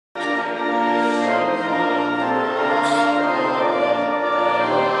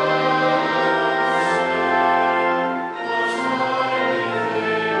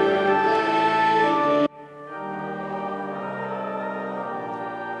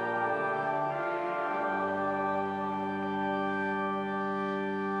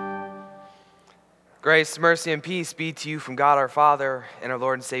Grace, mercy, and peace be to you from God our Father and our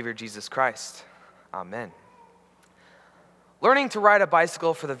Lord and Savior Jesus Christ. Amen. Learning to ride a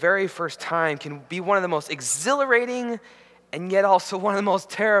bicycle for the very first time can be one of the most exhilarating and yet also one of the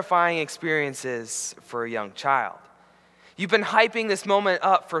most terrifying experiences for a young child. You've been hyping this moment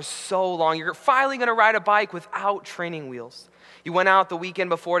up for so long. You're finally going to ride a bike without training wheels. You went out the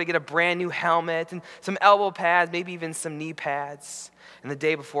weekend before to get a brand new helmet and some elbow pads, maybe even some knee pads. And the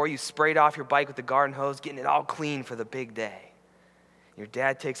day before, you sprayed off your bike with the garden hose, getting it all clean for the big day. Your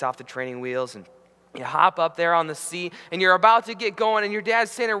dad takes off the training wheels and you hop up there on the seat and you're about to get going and your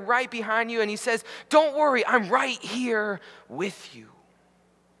dad's standing right behind you and he says, "Don't worry, I'm right here with you."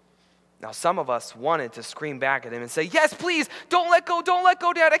 Now, some of us wanted to scream back at him and say, "Yes, please, don't let go,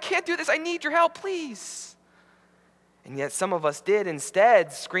 Dad. I can't do this. I need your help, please." And yet some of us did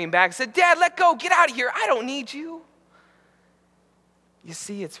instead scream back and said, "Dad, let go. Get out of here. I don't need you." You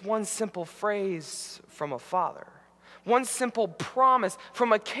see, it's one simple phrase from a father, one simple promise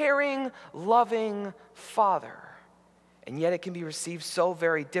from a caring, loving father, and yet it can be received so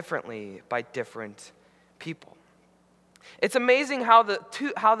very differently by different people. It's amazing how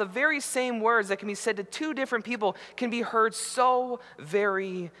the very same words that can be said to two different people can be heard so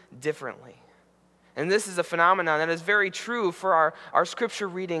very differently. And this is a phenomenon that is very true for our scripture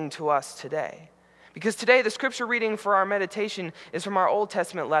reading to us today. Because today the scripture reading for our meditation is from our Old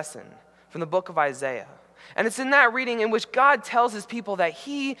Testament lesson, from the book of Isaiah. And it's in that reading in which God tells his people that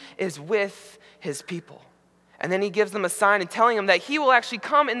he is with his people. And then he gives them a sign and telling them that he will actually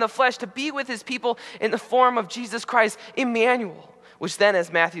come in the flesh to be with his people in the form of Jesus Christ, Emmanuel, which then,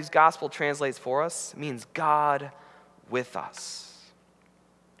 as Matthew's gospel translates for us, means God with us.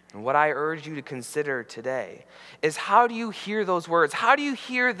 And what I urge you to consider today is, how do you hear those words? How do you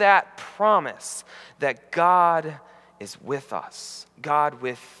hear that promise that God is with us, God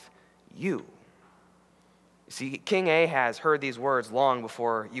with you? You see, King Ahaz heard these words long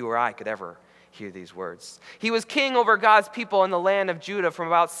before you or I could ever hear these words. He was king over God's people in the land of Judah from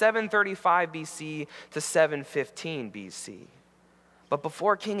about 735 BC to 715 BC. But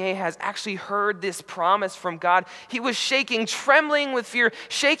before King Ahaz actually heard this promise from God, he was shaking, trembling with fear,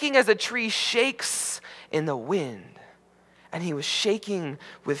 shaking as a tree shakes in the wind. And he was shaking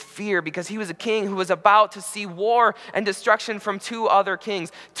with fear because he was a king who was about to see war and destruction from two other kings.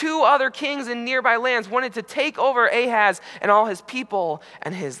 Two other kings in nearby lands wanted to take over Ahaz and all his people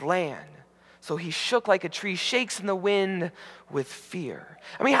and his land. So he shook like a tree, shakes in the wind with fear.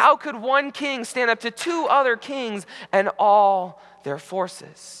 I mean, how could one king stand up to two other kings and all their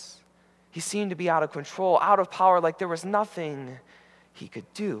forces? He seemed to be out of control, out of power, like there was nothing he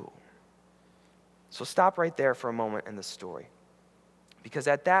could do. So stop right there for a moment in the story. Because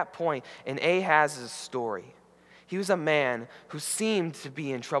at that point in Ahaz's story, he was a man who seemed to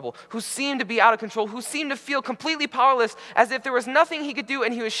be in trouble, who seemed to be out of control, who seemed to feel completely powerless, as if there was nothing he could do,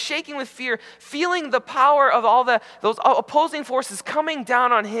 and he was shaking with fear, feeling the power of all those opposing forces coming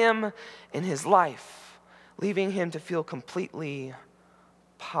down on him in his life, leaving him to feel completely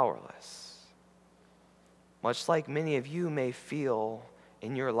powerless. Much like many of you may feel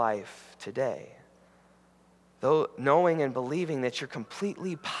in your life today, though knowing and believing that you're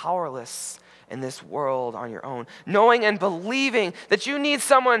completely powerless in this world on your own, knowing and believing that you need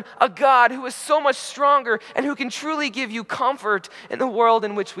someone, a God who is so much stronger and who can truly give you comfort in the world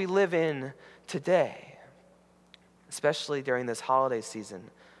in which we live in today, especially during this holiday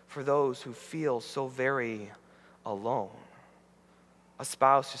season, for those who feel so very alone. A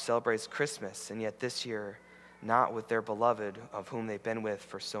spouse who celebrates Christmas and yet this year not with their beloved of whom they've been with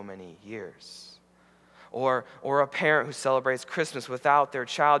for so many years. Or a parent who celebrates Christmas without their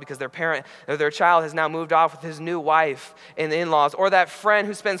child because their child has now moved off with his new wife and the in-laws. Or that friend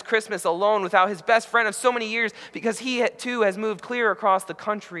who spends Christmas alone without his best friend of so many years because he too has moved clear across the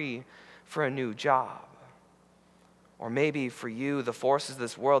country for a new job. Or maybe for you, the forces of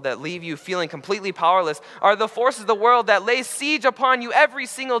this world that leave you feeling completely powerless are the forces of the world that lay siege upon you every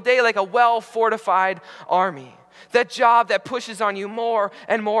single day like a well-fortified army. That job that pushes on you more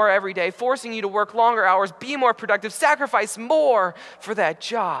and more every day, forcing you to work longer hours, be more productive, sacrifice more for that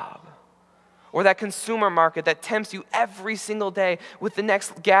job. Or that consumer market that tempts you every single day with the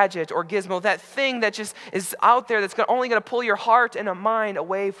next gadget or gizmo, that thing that just is out there that's only going to pull your heart and a mind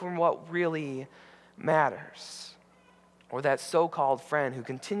away from what really matters. Or that so-called friend who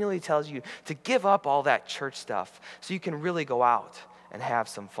continually tells you to give up all that church stuff so you can really go out and have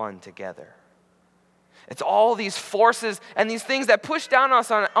some fun together. It's all these forces and these things that push down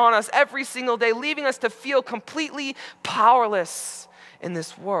on us every single day, leaving us to feel completely powerless in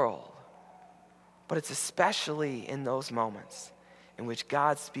this world. But it's especially in those moments in which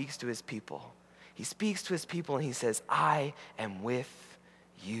God speaks to his people He speaks to his people and he says, I am with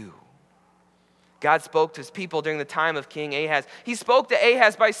you. God spoke to his people during the time of King Ahaz. He spoke to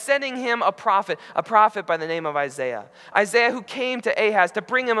Ahaz by sending him a prophet by the name of Isaiah. Isaiah, who came to Ahaz to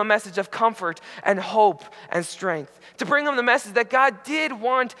bring him a message of comfort and hope and strength, to bring him the message that God did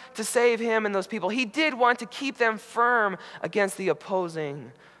want to save him and those people. He did want to keep them firm against the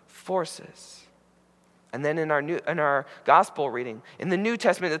opposing forces. And then in our gospel reading, in the New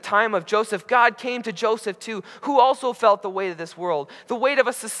Testament, at the time of Joseph, God came to Joseph too, who also felt the weight of this world, the weight of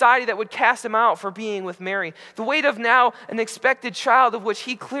a society that would cast him out for being with Mary, the weight of now an expected child of which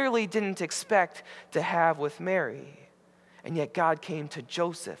he clearly didn't expect to have with Mary. And yet God came to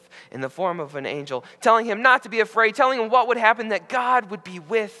Joseph in the form of an angel, telling him not to be afraid, telling him what would happen, that God would be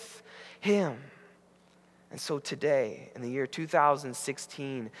with him. And so today, in the year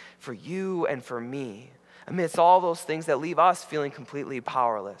 2016, for you and for me, amidst all those things that leave us feeling completely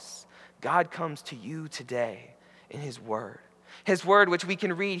powerless, God comes to you today in his word. His word, which we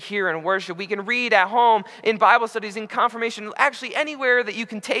can read here in worship, we can read at home, in Bible studies, in confirmation, actually anywhere that you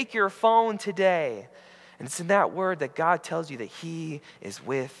can take your phone today. And it's in that word that God tells you that he is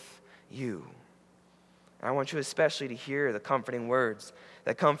with you. And I want you especially to hear the comforting words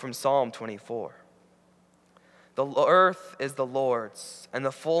that come from Psalm 24. The earth is the Lord's, and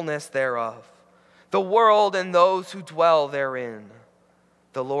the fullness thereof, the world and those who dwell therein.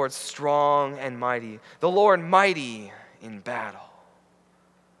 The Lord strong and mighty, the Lord mighty in battle.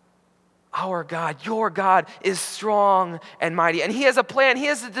 Our God, your God, is strong and mighty. And he has a plan, he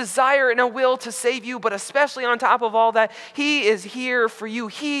has a desire and a will to save you. But especially on top of all that, he is here for you.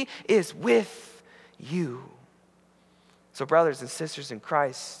 He is with you. So brothers and sisters in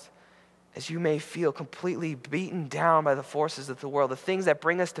Christ, as you may feel completely beaten down by the forces of the world, the things that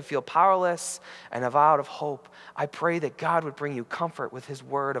bring us to feel powerless and out of hope, I pray that God would bring you comfort with his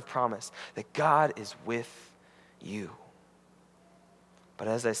word of promise, that God is with you. But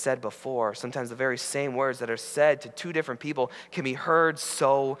as I said before, sometimes the very same words that are said to two different people can be heard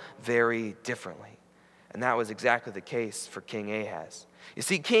so very differently. And that was exactly the case for King Ahaz. You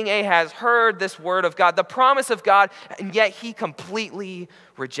see, King Ahaz heard this word of God, the promise of God, and yet he completely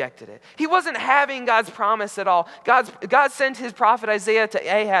rejected it. He wasn't having God's promise at all. God sent his prophet Isaiah to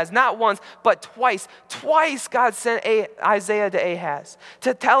Ahaz, not once, but twice. Twice God sent Isaiah to Ahaz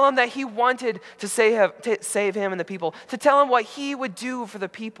to tell him that he wanted to save him and the people, to tell him what he would do for the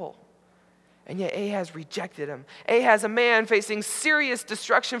people. And yet Ahaz rejected him. Ahaz, a man facing serious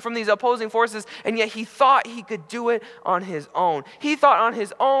destruction from these opposing forces, and yet he thought he could do it on his own. He thought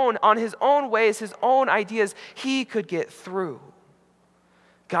on his own ways, his own ideas, he could get through.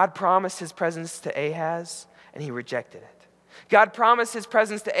 God promised his presence to Ahaz, and he rejected it. God promised his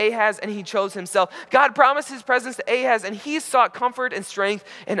presence to Ahaz, and he chose himself. God promised his presence to Ahaz, and he sought comfort and strength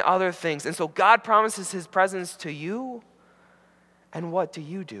in other things. And so God promises his presence to you, and what do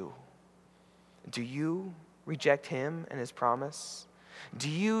you do? Do you reject him and his promise? Do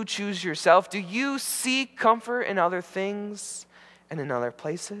you choose yourself? Do you seek comfort in other things and in other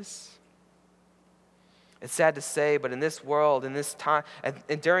places? It's sad to say, but in this world, in this time,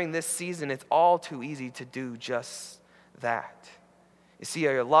 and during this season, it's all too easy to do just that. You see,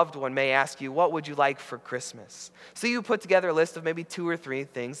 your loved one may ask you, what would you like for Christmas? So you put together a list of maybe 2 or 3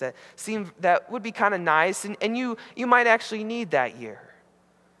 things that would be kind of nice, and you might actually need that year.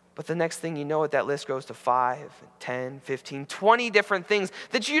 But the next thing you know, that list goes to 5, 10, 15, 20 different things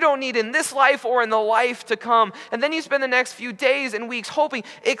that you don't need in this life or in the life to come. And then you spend the next few days and weeks hoping,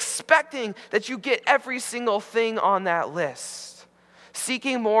 expecting that you get every single thing on that list.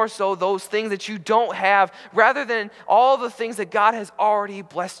 Seeking more so those things that you don't have rather than all the things that God has already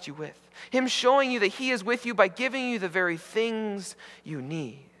blessed you with. Him showing you that he is with you by giving you the very things you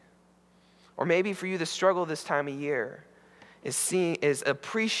need. Or maybe for you, the struggle this time of year is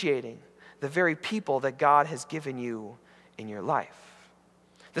appreciating the very people that God has given you in your life.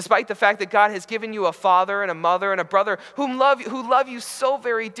 Despite the fact that God has given you a father and a mother and a brother who love you so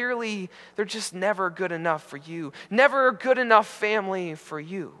very dearly, they're just never good enough for you. Never a good enough family for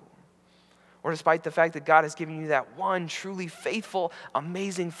you. Or despite the fact that God has given you that one truly faithful,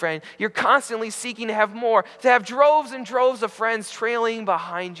 amazing friend, you're constantly seeking to have more, to have droves and droves of friends trailing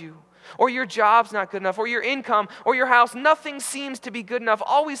behind you. Or your job's not good enough, or your income, or your house. Nothing seems to be good enough,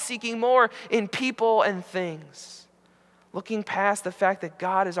 always seeking more in people and things. Looking past the fact that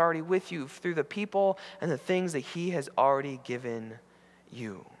God is already with you through the people and the things that he has already given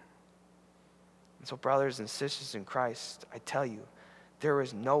you. And so brothers and sisters in Christ, I tell you, there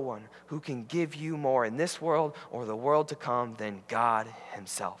is no one who can give you more in this world or the world to come than God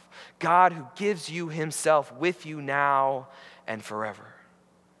himself. God who gives you himself with you now and forever.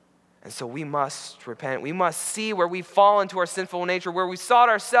 And so we must repent. We must see where we fall into our sinful nature, where we sought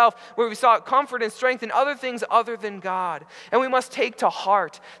ourselves, where we sought comfort and strength in other things other than God. And we must take to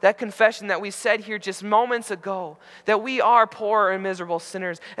heart that confession that we said here just moments ago, that we are poor and miserable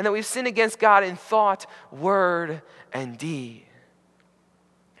sinners, and that we've sinned against God in thought, word, and deed.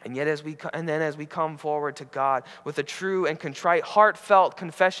 And yet as we come forward to God with a true and contrite, heartfelt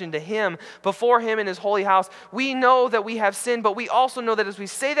confession to Him, before Him in His holy house, we know that we have sinned, but we also know that as we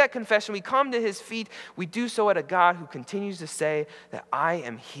say that confession, we come to His feet, we do so at a God who continues to say that I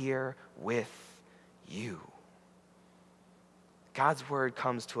am here with you. God's word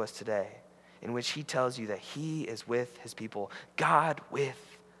comes to us today in which He tells you that He is with His people, God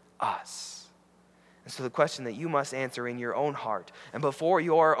with us. And so the question that you must answer in your own heart and before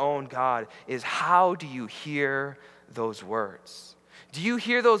your own God is, how do you hear those words? Do you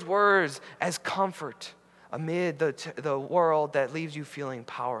hear those words as comfort amid the world that leaves you feeling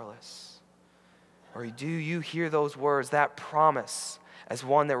powerless? Or do you hear those words, that promise, as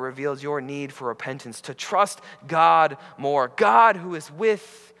one that reveals your need for repentance, to trust God more, God who is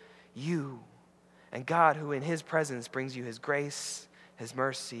with you, and God who in His presence brings you His grace, His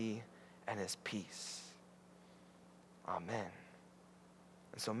mercy, and His peace? Amen.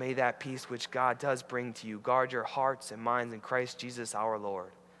 And so may that peace which God does bring to you guard your hearts and minds in Christ Jesus our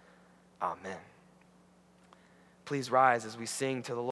Lord. Amen. Please rise as we sing to the Lord.